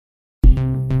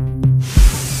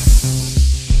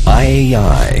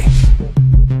IAI.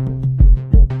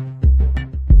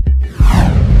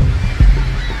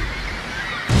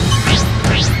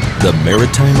 The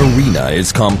maritime arena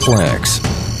is complex,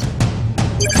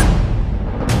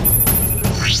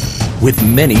 with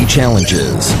many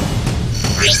challenges.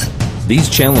 These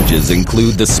challenges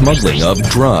include the smuggling of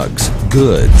drugs,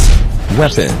 goods,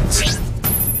 weapons,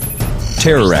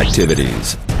 terror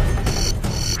activities,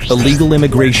 illegal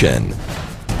immigration,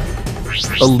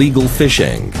 illegal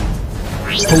fishing,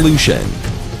 pollution,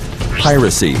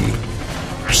 piracy,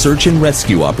 search and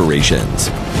rescue operations.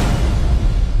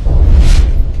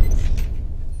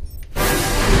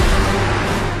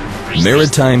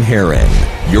 Maritime Heron,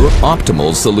 your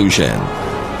optimal solution.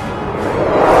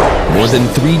 More than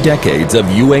 3 decades of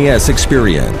UAS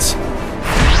experience.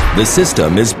 The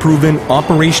system is proven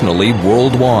operationally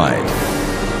worldwide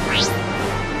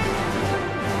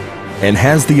and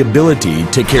has the ability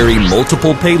to carry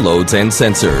multiple payloads and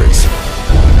sensors.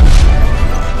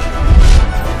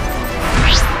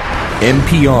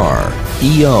 NPR,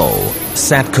 EO,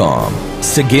 SATCOM,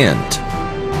 SIGINT,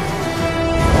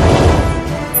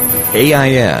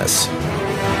 AIS,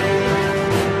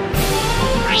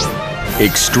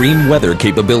 extreme weather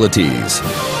capabilities,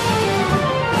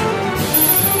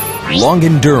 long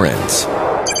endurance,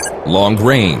 long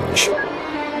range,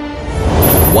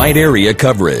 wide area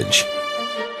coverage,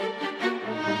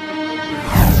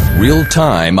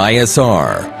 real-time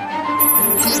ISR,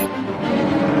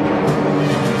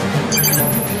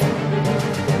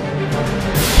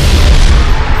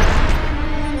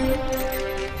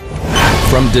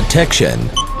 from detection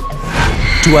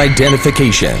to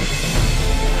identification,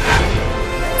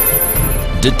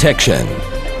 detection,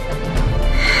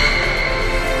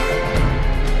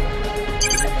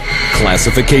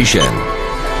 classification,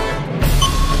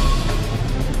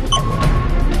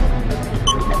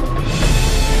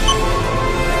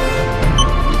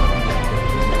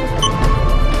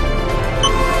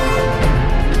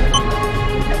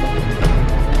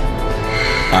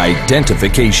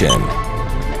 identification,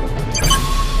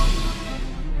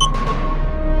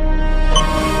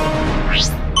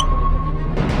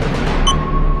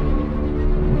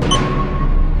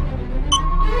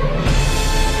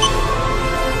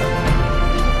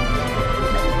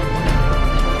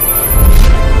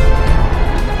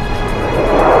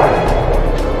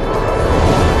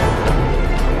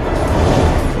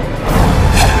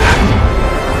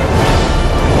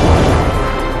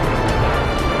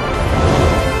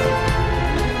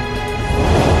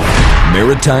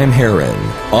 Maritime Heron,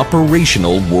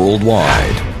 operational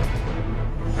worldwide.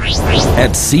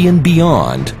 At sea and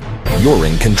beyond, you're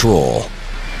in control.